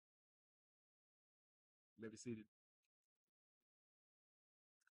Maybe seated.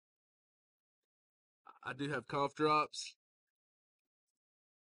 I do have cough drops,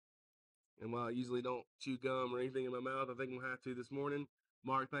 and while I usually don't chew gum or anything in my mouth, I think I'm gonna have to this morning.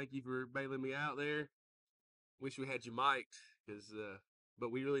 Mark, thank you for bailing me out there. Wish we had you mic'd, cause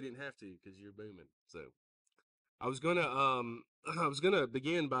but we really didn't have to, cause you're booming. So I was gonna I was gonna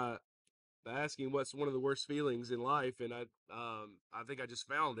begin by asking what's one of the worst feelings in life, and I think I just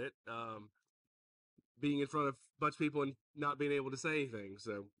found it. Being in front of a bunch of people and not being able to say anything.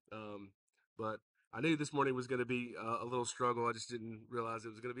 So, but I knew this morning was going to be a little struggle. I just didn't realize it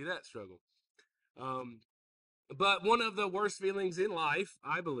was going to be that struggle. Um, but one of the worst feelings in life,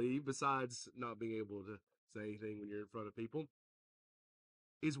 I believe, besides not being able to say anything when you're in front of people,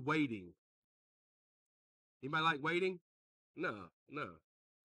 is waiting. Anybody like waiting? No, no,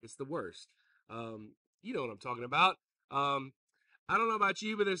 it's the worst. You know what I'm talking about. Um, I don't know about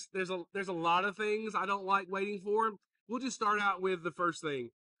you, but there's a lot of things I don't like waiting for. We'll just start out with the first thing: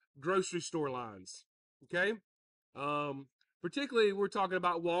 grocery store lines. Okay, um, particularly we're talking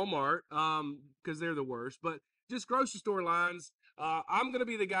about Walmart because they're the worst, but just grocery store lines. I'm gonna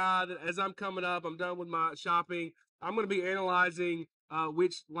be the guy that as I'm coming up, I'm done with my shopping. I'm gonna be analyzing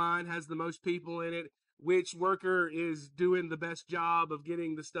which line has the most people in it, which worker is doing the best job of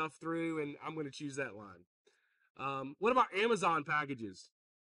getting the stuff through, and I'm gonna choose that line. What about Amazon packages?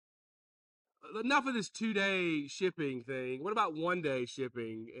 Enough of this 2 day shipping thing. What about 1 day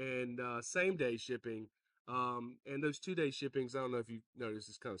shipping and same day shipping? And those 2 day shippings, I don't know if you noticed,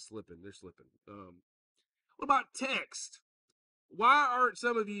 it's kind of slipping. They're slipping. What about text? Why aren't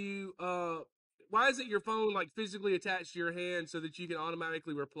some of you, why isn't your phone like physically attached to your hand so that you can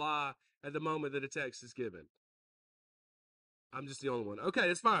automatically reply at the moment that a text is given? I'm just the only one. Okay,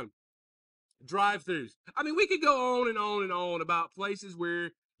 that's fine. Drive-throughs. I mean, we could go on and on and on about places where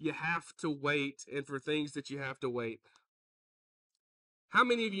you have to wait and for things that you have to wait. How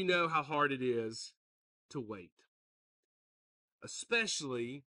many of you know how hard it is to wait?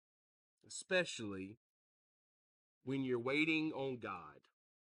 Especially, especially when you're waiting on God.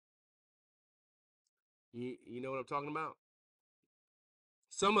 You know what I'm talking about?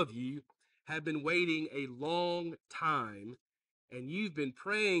 Some of you have been waiting a long time and you've been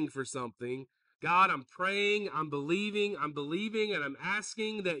praying for something. God, I'm praying, I'm believing, and I'm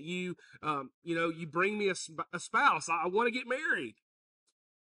asking that you bring me a spouse. I want to get married.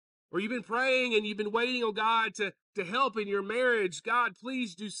 Or you've been praying and you've been waiting on God to help in your marriage. God,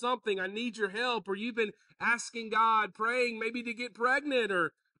 please do something. I need your help. Or you've been asking God, praying maybe to get pregnant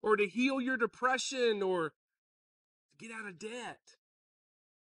or to heal your depression or to get out of debt.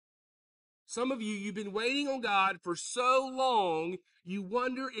 Some of you, you've been waiting on God for so long, you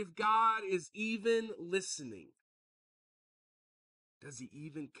wonder if God is even listening. Does he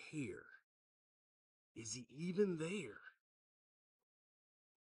even care? Is he even there?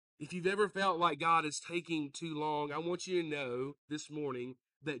 If you've ever felt like God is taking too long, I want you to know this morning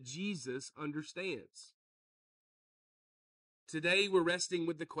that Jesus understands. Today we're resting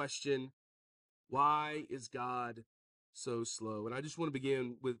with the question, why is God so slow? And I just want to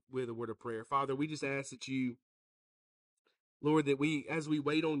begin with a word of prayer. Father, we just ask that you, Lord, that as we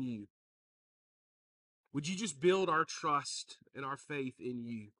wait on you, would you just build our trust and our faith in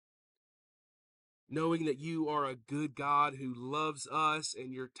you, knowing that you are a good God who loves us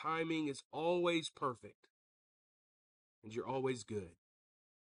and your timing is always perfect and you're always good.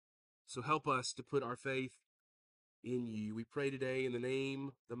 So help us to put our faith in you. We pray today in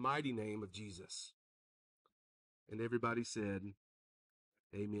the mighty name of Jesus. And everybody said,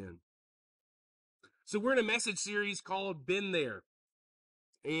 amen. So we're in a message series called Been There.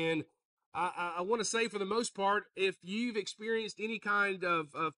 And I want to say for the most part, if you've experienced any kind of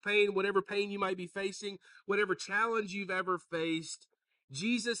pain, whatever pain you might be facing, whatever challenge you've ever faced,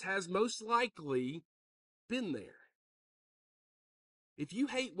 Jesus has most likely been there. If you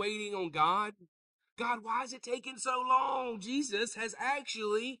hate waiting on God, God, why is it taking so long? Jesus has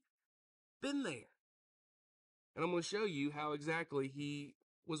actually been there. And I'm going to show you how exactly he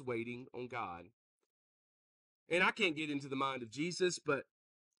was waiting on God. And I can't get into the mind of Jesus, but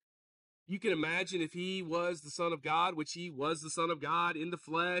you can imagine if he was the Son of God, which he was the Son of God in the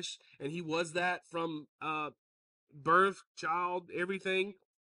flesh, and he was that from birth, child, everything.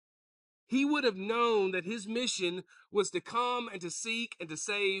 He would have known that his mission was to come and to seek and to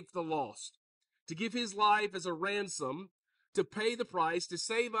save the lost, to give his life as a ransom, to pay the price, to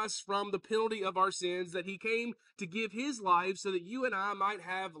save us from the penalty of our sins, that he came to give his life so that you and I might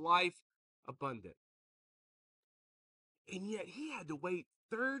have life abundant. And yet he had to wait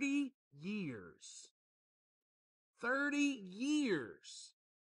 30 years. 30 years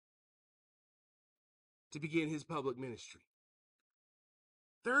to begin his public ministry.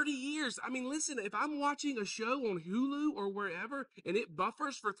 30 years. I mean, listen, if I'm watching a show on Hulu or wherever and it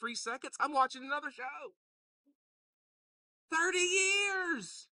buffers for 3 seconds, I'm watching another show. 30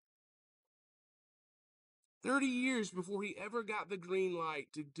 years. 30 years before he ever got the green light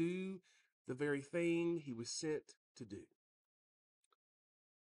to do the very thing he was sent to do.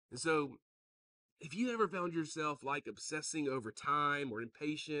 And so, if you ever found yourself like obsessing over time or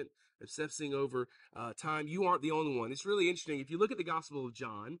impatient, obsessing over time, you aren't the only one. It's really interesting. If you look at the Gospel of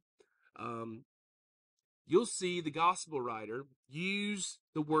John, um, you'll see the Gospel writer use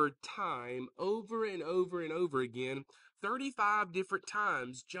the word time over and over and over again. 35 different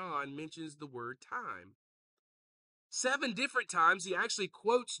times John mentions the word time. 7 different times he actually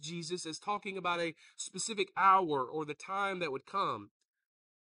quotes Jesus as talking about a specific hour or the time that would come.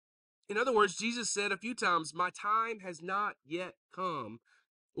 In other words, Jesus said a few times, my time has not yet come,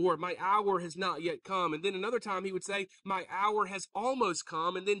 or my hour has not yet come. And then another time he would say, my hour has almost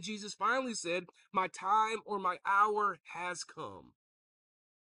come. And then Jesus finally said, my time or my hour has come.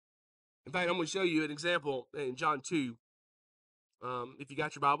 In fact, I'm going to show you an example in John 2. If you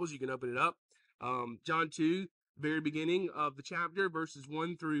got your Bibles, you can open it up. John 2, very beginning of the chapter, we're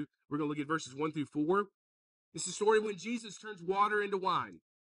going to look at verses 1 through 4. It's the story when Jesus turns water into wine.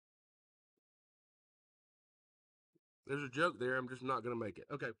 There's a joke there. I'm just not going to make it.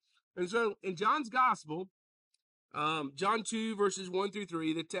 Okay. And so in John's gospel, John 2, verses 1 through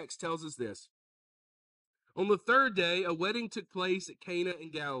 3, the text tells us this. On the third day, a wedding took place at Cana in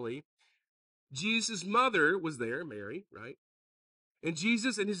Galilee. Jesus' mother was there, Mary, right? And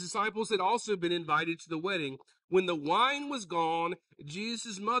Jesus and his disciples had also been invited to the wedding. When the wine was gone,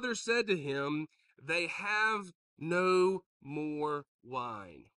 Jesus' mother said to him, they have no more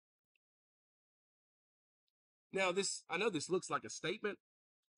wine. Now, I know this looks like a statement,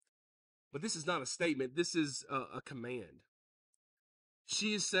 but this is not a statement. This is a command.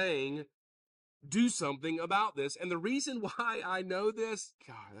 She is saying, do something about this. And the reason why I know this,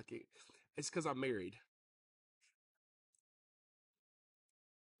 God, it's because I'm married.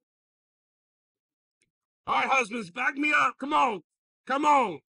 All right, husbands, back me up. Come on. Come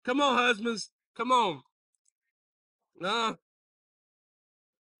on. Come on, husbands. Come on.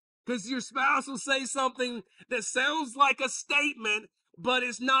 Because your spouse will say something that sounds like a statement, but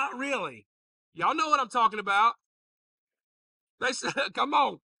it's not really. Y'all know what I'm talking about. They say, come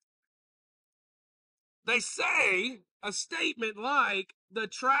on. They say a statement like, the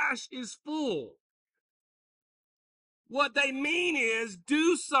trash is full. What they mean is,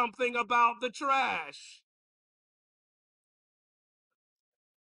 do something about the trash.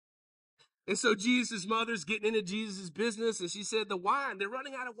 And so Jesus' mother's getting into Jesus' business, and she said, they're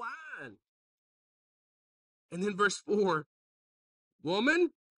running out of wine. And then verse 4, woman,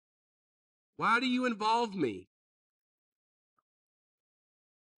 why do you involve me?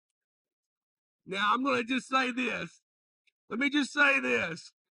 Now, I'm going to just say this. Let me just say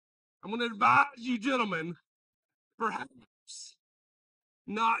this. I'm going to advise you, gentlemen, perhaps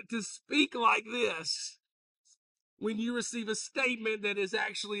not to speak like this when you receive a statement that is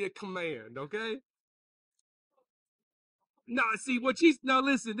actually a command, okay? No, see what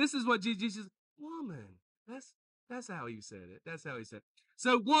listen, this is what Jesus, woman, that's how he said it. That's how he said it.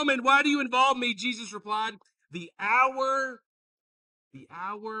 So, woman, why do you involve me? Jesus replied, the hour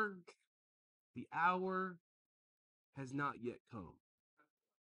has not yet come.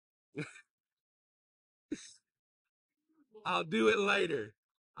 I'll do it later.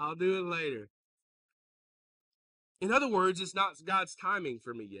 I'll do it later. In other words, it's not God's timing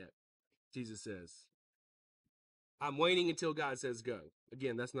for me yet, Jesus says. I'm waiting until God says go.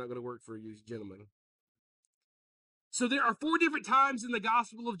 Again, that's not going to work for you gentlemen. So there are 4 different times in the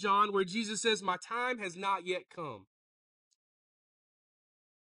Gospel of John where Jesus says, my time has not yet come.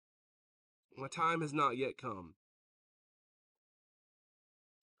 My time has not yet come.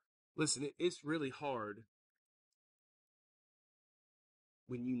 Listen, it's really hard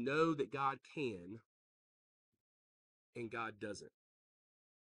when you know that God can and God doesn't.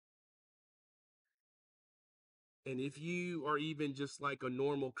 And if you are even just like a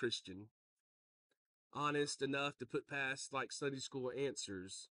normal Christian, honest enough to put past like Sunday school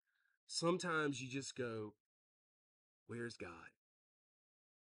answers, sometimes you just go, where's God?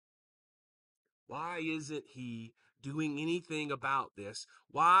 Why isn't he doing anything about this?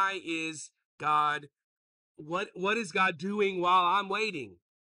 Why is God, what is God doing while I'm waiting?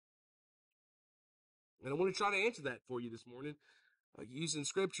 And I want to try to answer that for you this morning using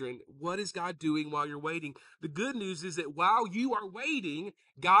scripture. And what is God doing while you're waiting? The good news is that while you are waiting,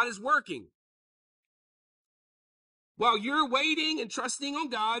 God is working. While you're waiting and trusting on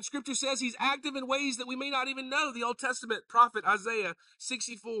God, Scripture says He's active in ways that we may not even know. The Old Testament prophet Isaiah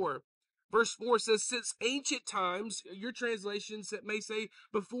 64, verse 4 says, since ancient times, your translations may say,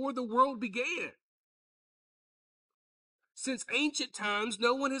 before the world began. Since ancient times,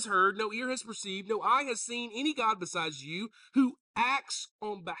 no one has heard, no ear has perceived, no eye has seen any God besides you who acts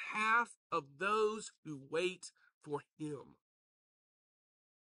on behalf of those who wait for Him.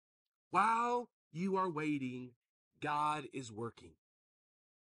 While you are waiting, God is working.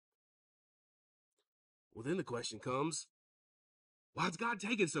 Well, then the question comes, why is God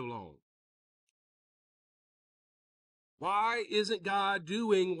taking so long? Why isn't God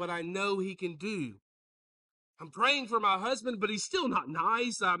doing what I know He can do? I'm praying for my husband, but he's still not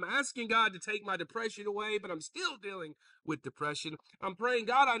nice. I'm asking God to take my depression away, but I'm still dealing with depression. I'm praying,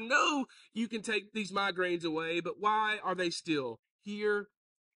 God, I know you can take these migraines away, but why are they still here?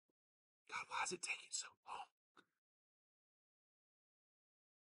 God, why is it taking so long?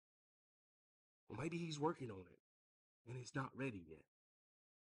 Well, maybe He's working on it and He's not ready yet.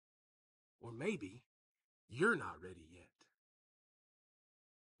 Or maybe you're not ready yet.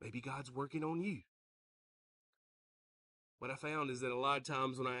 Maybe God's working on you. What I found is that a lot of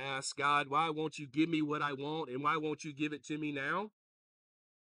times when I ask God, why won't you give me what I want and why won't you give it to me now?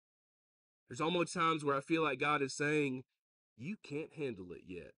 There's almost times where I feel like God is saying, you can't handle it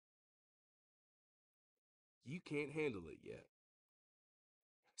yet. You can't handle it yet.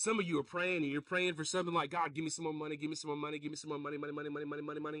 Some of you are praying and you're praying for something like, God, give me some more money, give me some more money, give me some more money, money, money, money, money,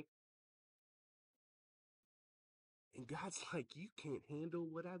 money, money. And God's like, you can't handle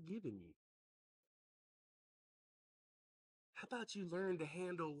what I've given you. How about you learn to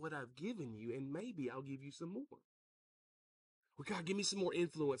handle what I've given you and maybe I'll give you some more? Well, God, give me some more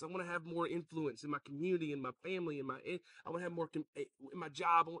influence. I want to have more influence in my community, in my family, I want to have more in my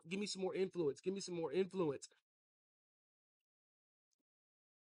job. Give me some more influence. Give me some more influence.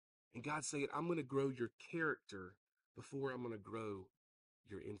 And God's saying, I'm going to grow your character before I'm going to grow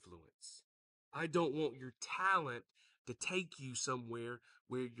your influence. I don't want your talent to take you somewhere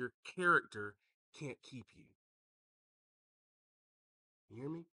where your character can't keep you. You hear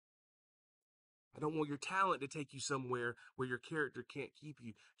me? I don't want your talent to take you somewhere where your character can't keep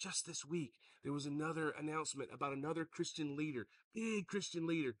you. Just this week, there was another announcement about another Christian leader, big Christian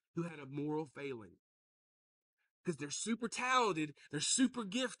leader, who had a moral failing. Because they're super talented, they're super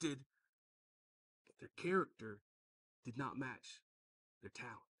gifted, but their character did not match their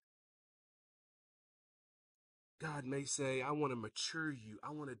talent. God may say, I want to mature you.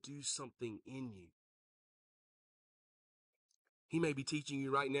 I want to do something in you. He may be teaching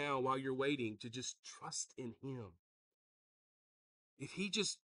you right now while you're waiting to just trust in Him. If he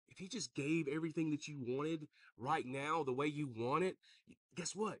just gave everything that you wanted right now the way you want it,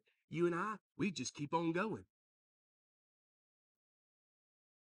 guess what? You and we just keep on going.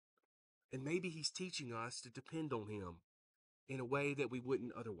 And maybe He's teaching us to depend on Him in a way that we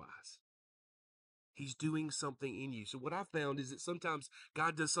wouldn't otherwise. He's doing something in you. So what I found is that sometimes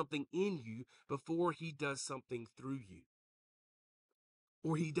God does something in you before He does something through you.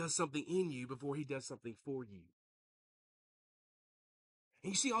 Or He does something in you before He does something for you.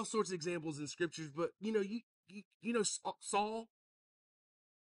 And you see all sorts of examples in scriptures, but you know Saul.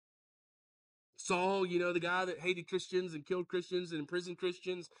 Saul, the guy that hated Christians and killed Christians and imprisoned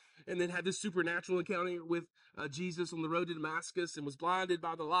Christians, and then had this supernatural encounter with Jesus on the road to Damascus and was blinded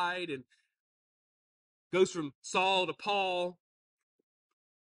by the light and goes from Saul to Paul.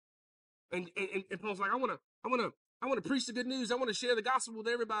 And Paul's like, I want to preach the good news. I want to share the gospel with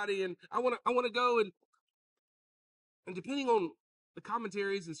everybody, and I want to go and depending on the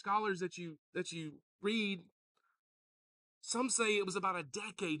commentaries and scholars that you read, some say it was about a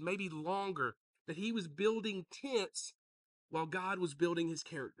decade, maybe longer, that he was building tents while God was building his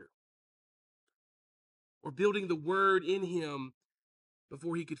character, or building the word in him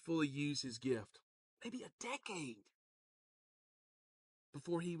before he could fully use his gift. Maybe a decade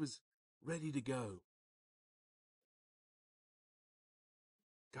before he was ready to go.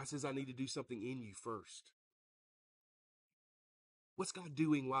 God says, I need to do something in you first. What's God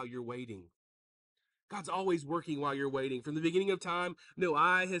doing while you're waiting? God's always working while you're waiting. From the beginning of time, no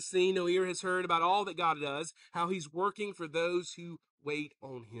eye has seen, no ear has heard about all that God does, how He's working for those who wait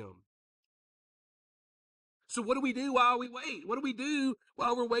on Him. So what do we do while we wait? What do we do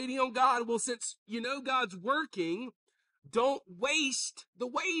while we're waiting on God? Well, since you know God's working, don't waste the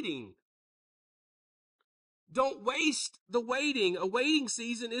waiting. Don't waste the waiting. A waiting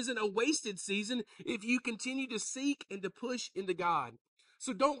season isn't a wasted season if you continue to seek and to push into God.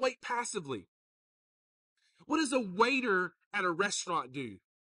 So don't wait passively. What does a waiter at a restaurant do?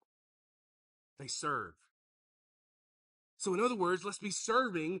 They serve. So in other words, let's be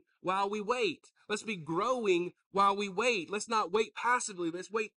serving while we wait. Let's be growing while we wait. Let's not wait passively.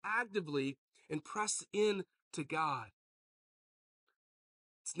 Let's wait actively and press in to God.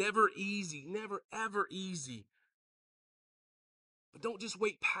 It's never easy, never ever easy. But don't just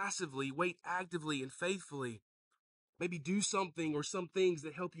wait passively, wait actively and faithfully. Maybe do something or some things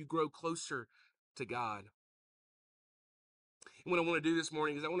that help you grow closer to God. And what I want to do this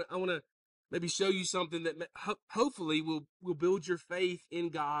morning is I want to maybe show you something that hopefully will build your faith in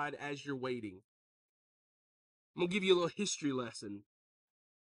God as you're waiting. I'm going to give you a little history lesson.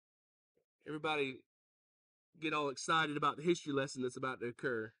 Everybody get all excited about the history lesson that's about to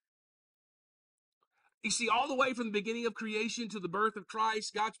occur. You see, all the way from the beginning of creation to the birth of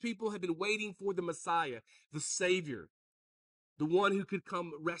Christ, God's people have been waiting for the Messiah, the Savior, the one who could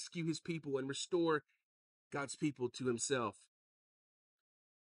come rescue his people and restore God's people to himself.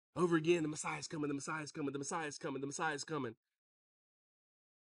 Over again, the Messiah's coming, the Messiah's coming, the Messiah's coming, the Messiah's coming.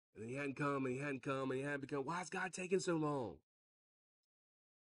 And he hadn't come, and he hadn't come, and he hadn't become. Why is God taking so long?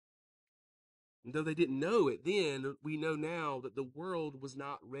 And though they didn't know it then, we know now that the world was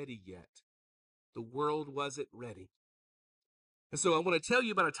not ready yet. The world wasn't ready. And so I want to tell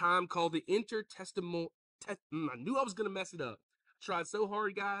you about a time called the intertestamental. I knew I was going to mess it up. I tried so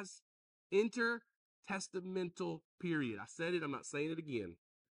hard, guys. Intertestamental period. I said it. I'm not saying it again.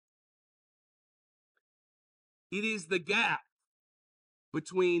 It is the gap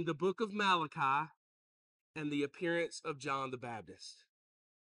between the book of Malachi and the appearance of John the Baptist.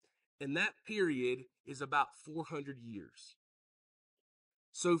 And that period is about 400 years.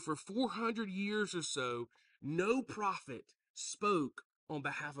 So for 400 years or so, no prophet spoke on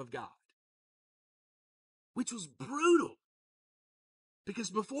behalf of God, which was brutal.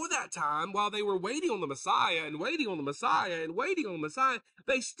 Because before that time, while they were waiting on the Messiah and waiting on the Messiah and waiting on the Messiah,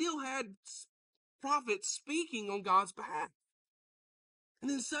 they still had prophets speaking on God's behalf.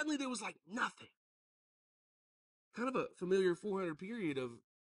 And then suddenly there was like nothing. Kind of a familiar 400 period of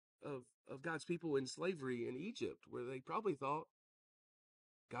God's people in slavery in Egypt, where they probably thought,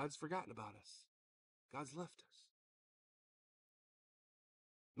 God's forgotten about us. God's left us.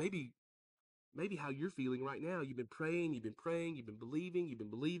 Maybe how you're feeling right now. You've been praying, you've been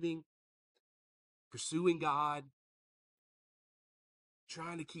believing, pursuing God,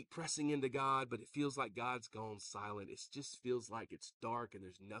 trying to keep pressing into God, but it feels like God's gone silent. It just feels like it's dark and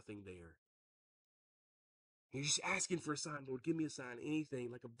there's nothing there. You're just asking for a sign. Lord, give me a sign,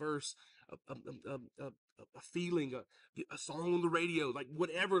 anything, like a verse, a feeling, a song on the radio, like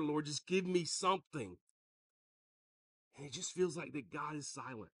whatever, Lord, just give me something. And it just feels like that God is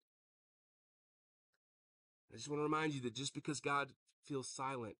silent. I just want to remind you that just because God feels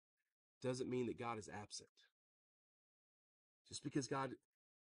silent doesn't mean that God is absent. Just because God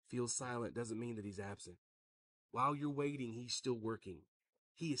feels silent doesn't mean that he's absent. While you're waiting, he's still working.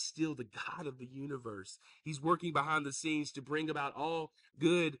 He is still the God of the universe. He's working behind the scenes to bring about all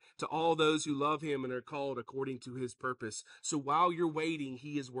good to all those who love him and are called according to his purpose. So while you're waiting,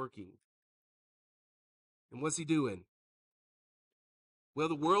 he is working. And what's he doing? Well,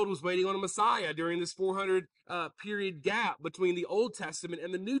 the world was waiting on a Messiah during this 400 period gap between the Old Testament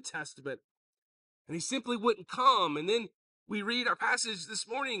and the New Testament. And he simply wouldn't come. And then we read our passage this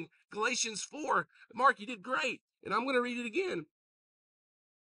morning, Galatians 4. Mark, you did great. And I'm going to read it again.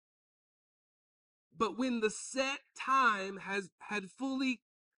 But when the set time had fully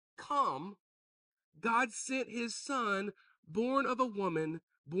come, God sent his son, born of a woman,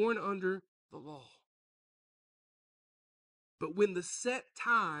 born under the law. But when the set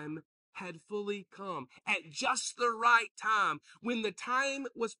time had fully come, at just the right time, when the time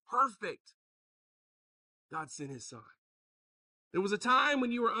was perfect, God sent his son. There was a time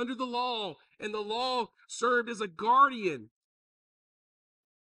when you were under the law, and the law served as a guardian.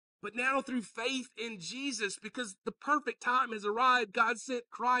 But now through faith in Jesus, because the perfect time has arrived, God sent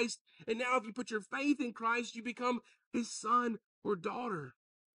Christ. And now if you put your faith in Christ, you become his son or daughter.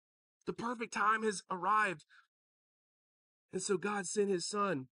 The perfect time has arrived. And so God sent his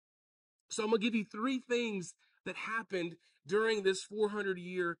son. So I'm going to give you three things that happened during this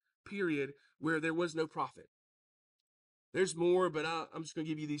 400-year period where there was no prophet. There's more, but I'm just going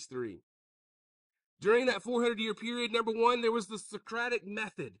to give you these three. During that 400-year period, number one, there was the Socratic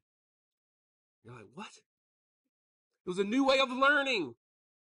method. You're like, what? It was a new way of learning.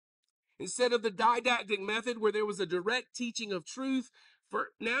 Instead of the didactic method where there was a direct teaching of truth, for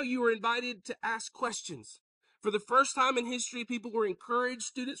now you are invited to ask questions. For the first time in history,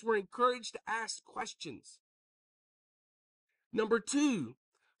 students were encouraged to ask questions. Number two,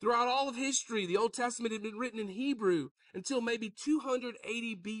 throughout all of history, the Old Testament had been written in Hebrew until maybe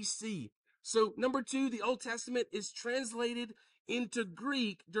 280 BC. So, number two, the Old Testament is translated into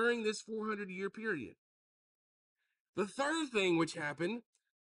Greek during this 400-year period. The third thing which happened,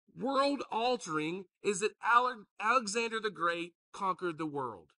 world altering, is that Alexander the Great conquered the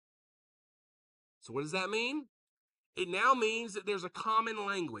world. So, what does that mean? It now means that there's a common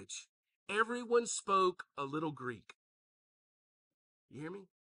language. Everyone spoke a little Greek. You hear me?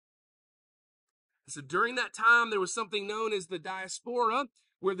 So during that time, there was something known as the diaspora,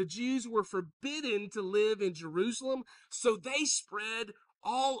 where the Jews were forbidden to live in Jerusalem. So they spread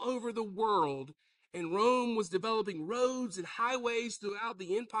all over the world, and Rome was developing roads and highways throughout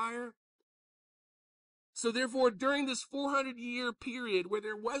the empire. So therefore, during this 400-year period where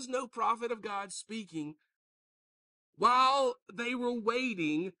there was no prophet of God speaking, while they were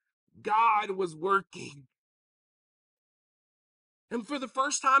waiting, God was working. And for the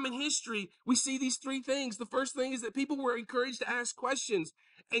first time in history, we see these three things. The first thing is that people were encouraged to ask questions.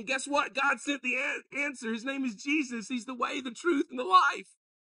 And guess what? God sent the answer. His name is Jesus. He's the way, the truth, and the life.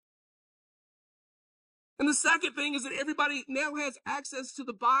 And the second thing is that everybody now has access to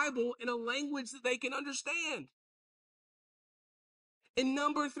the Bible in a language that they can understand. And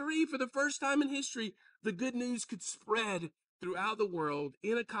number three, for the first time in history, the good news could spread throughout the world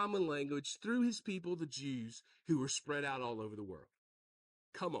in a common language through his people, the Jews, who were spread out all over the world.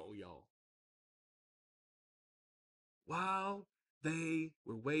 Come on, y'all. While they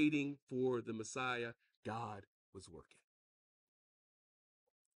were waiting for the Messiah, God was working,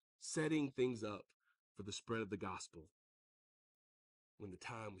 setting things up for the spread of the gospel when the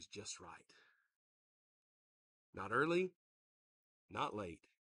time was just right. Not early, not late,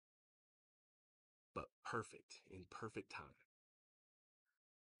 but perfect, in perfect time.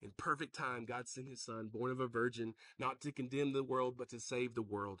 In perfect time, God sent his son, born of a virgin, not to condemn the world, but to save the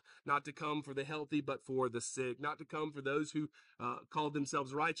world. Not to come for the healthy, but for the sick. Not to come for those who called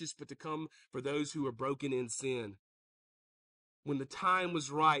themselves righteous, but to come for those who are broken in sin. When the time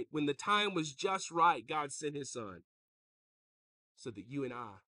was right, when the time was just right, God sent his son so that you and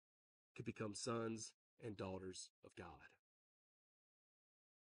I could become sons and daughters of God.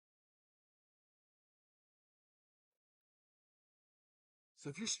 So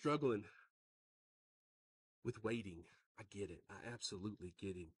if you're struggling with waiting, I get it. I absolutely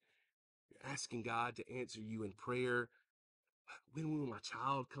get it. You're asking God to answer you in prayer. When will my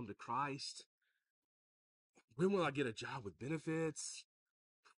child come to Christ? When will I get a job with benefits?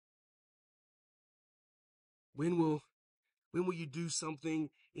 When will When will you do something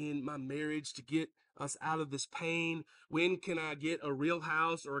in my marriage to get us out of this pain? When can I get a real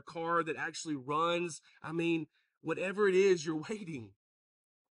house or a car that actually runs? I mean, whatever it is, you're waiting.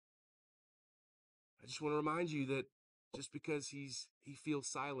 I just want to remind you that just because he feels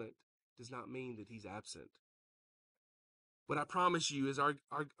silent does not mean that he's absent. What I promise you is our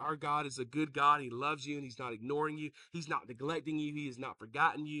God is a good God. He loves you and he's not ignoring you. He's not neglecting you. He has not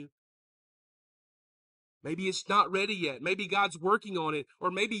forgotten you. Maybe it's not ready yet. Maybe God's working on it.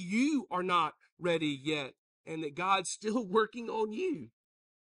 Or maybe you are not ready yet and that God's still working on you.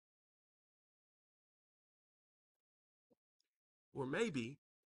 Or maybe,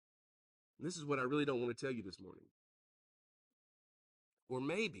 and this is what I really don't want to tell you this morning, or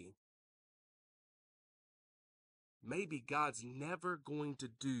maybe God's never going to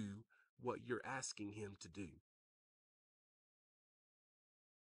do what you're asking him to do.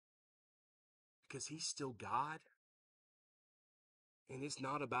 Because he's still God. And it's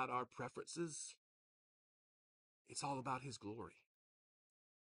not about our preferences. It's all about his glory.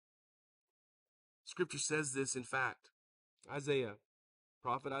 Scripture says this, in fact. Isaiah,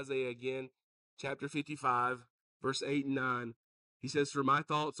 prophet Isaiah again, chapter 55, verse 8 and 9. He says, "For my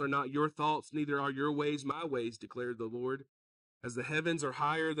thoughts are not your thoughts, neither are your ways my ways, declared the Lord. As the heavens are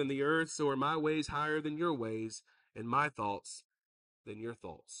higher than the earth, so are my ways higher than your ways, and my thoughts than your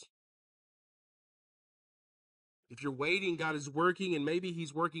thoughts." If you're waiting, God is working, and maybe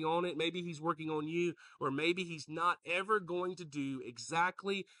he's working on it, maybe he's working on you, or maybe he's not ever going to do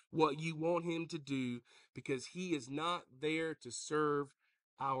exactly what you want him to do because he is not there to serve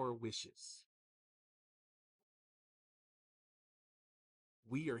our wishes.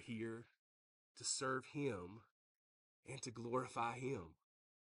 We are here to serve him and to glorify him.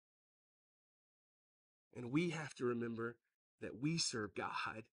 And we have to remember that we serve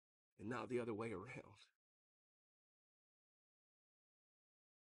God and not the other way around.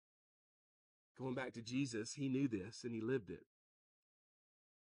 Going back to Jesus, he knew this and he lived it.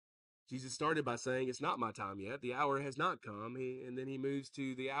 Jesus started by saying, "It's not my time yet. The hour has not come." And then he moves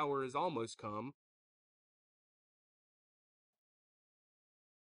to, "The hour is almost come."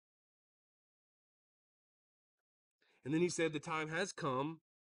 And then he said, "The time has come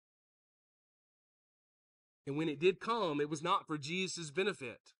And when it did come, it was not for Jesus'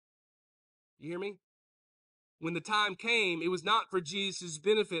 benefit. You hear me? When the time came, it was not for Jesus'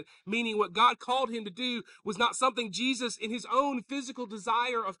 benefit, meaning what God called him to do was not something Jesus, in his own physical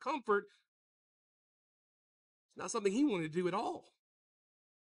desire of comfort, it's not something he wanted to do at all.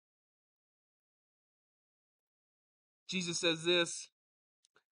 Jesus says this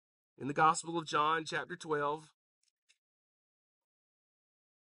in the Gospel of John, chapter 12,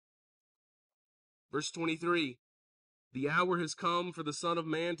 verse 23. The hour has come for the Son of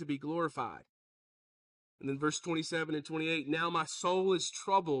Man to be glorified. And then verse 27 and 28, now my soul is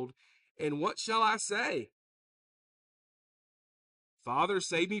troubled, and what shall I say? Father,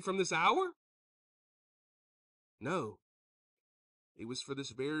 save me from this hour? No, it was for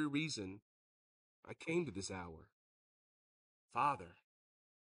this very reason I came to this hour. Father,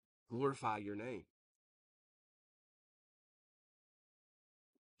 glorify your name.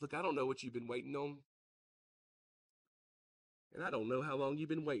 Look, I don't know what you've been waiting on, and I don't know how long you've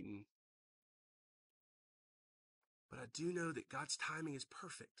been waiting, but I do know that God's timing is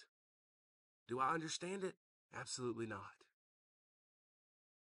perfect. Do I understand it? Absolutely not.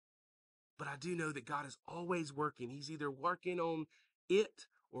 But I do know that God is always working. He's either working on it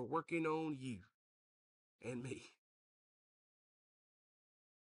or working on you and me.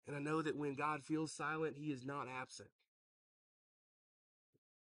 And I know that when God feels silent, he is not absent.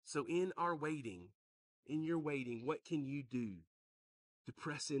 So in our waiting, in your waiting, what can you do to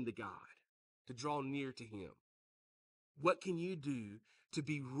press into God, to draw near to him? What can you do to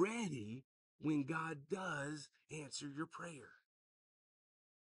be ready when God does answer your prayer?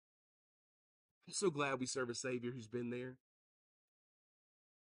 I'm so glad we serve a Savior who's been there.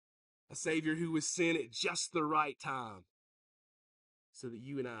 A Savior who was sent at just the right time so that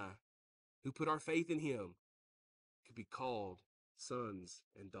you and I, who put our faith in him, could be called sons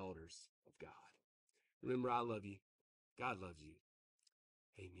and daughters of God. Remember, I love you. God loves you.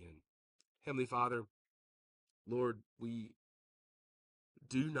 Amen. Heavenly Father, Lord, we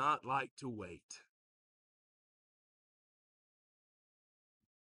do not like to wait.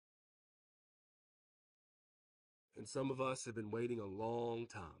 And some of us have been waiting a long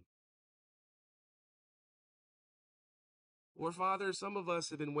time. Or, Father, some of us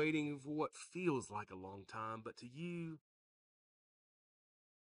have been waiting for what feels like a long time, but to you,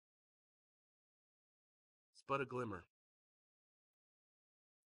 it's but a glimmer.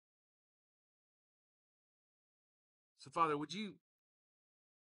 So, Father, would you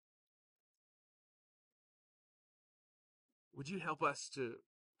help us to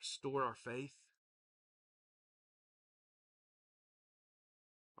restore our faith,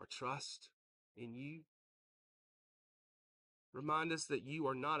 our trust in you? Remind us that you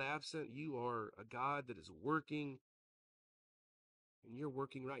are not absent. You are a God that is working, and you're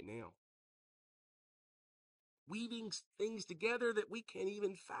working right now, weaving things together that we can't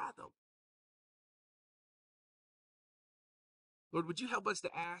even fathom. Lord, would you help us to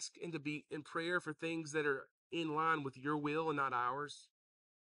ask and to be in prayer for things that are in line with your will and not ours?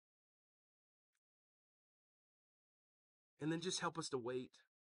 And then just help us to wait.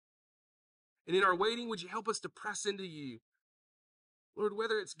 And in our waiting, would you help us to press into you? Lord,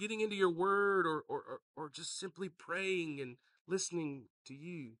 whether it's getting into your word or just simply praying and listening to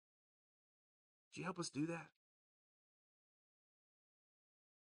you, would you help us do that?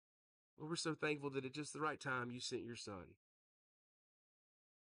 Lord, we're so thankful that at just the right time you sent your son.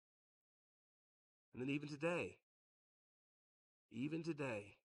 And then even today,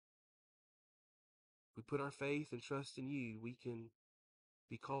 we put our faith and trust in you, we can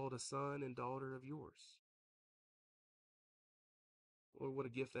be called a son and daughter of yours. Lord, what a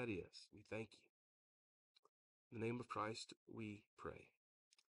gift that is. We thank you. In the name of Christ, we pray.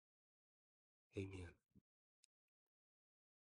 Amen.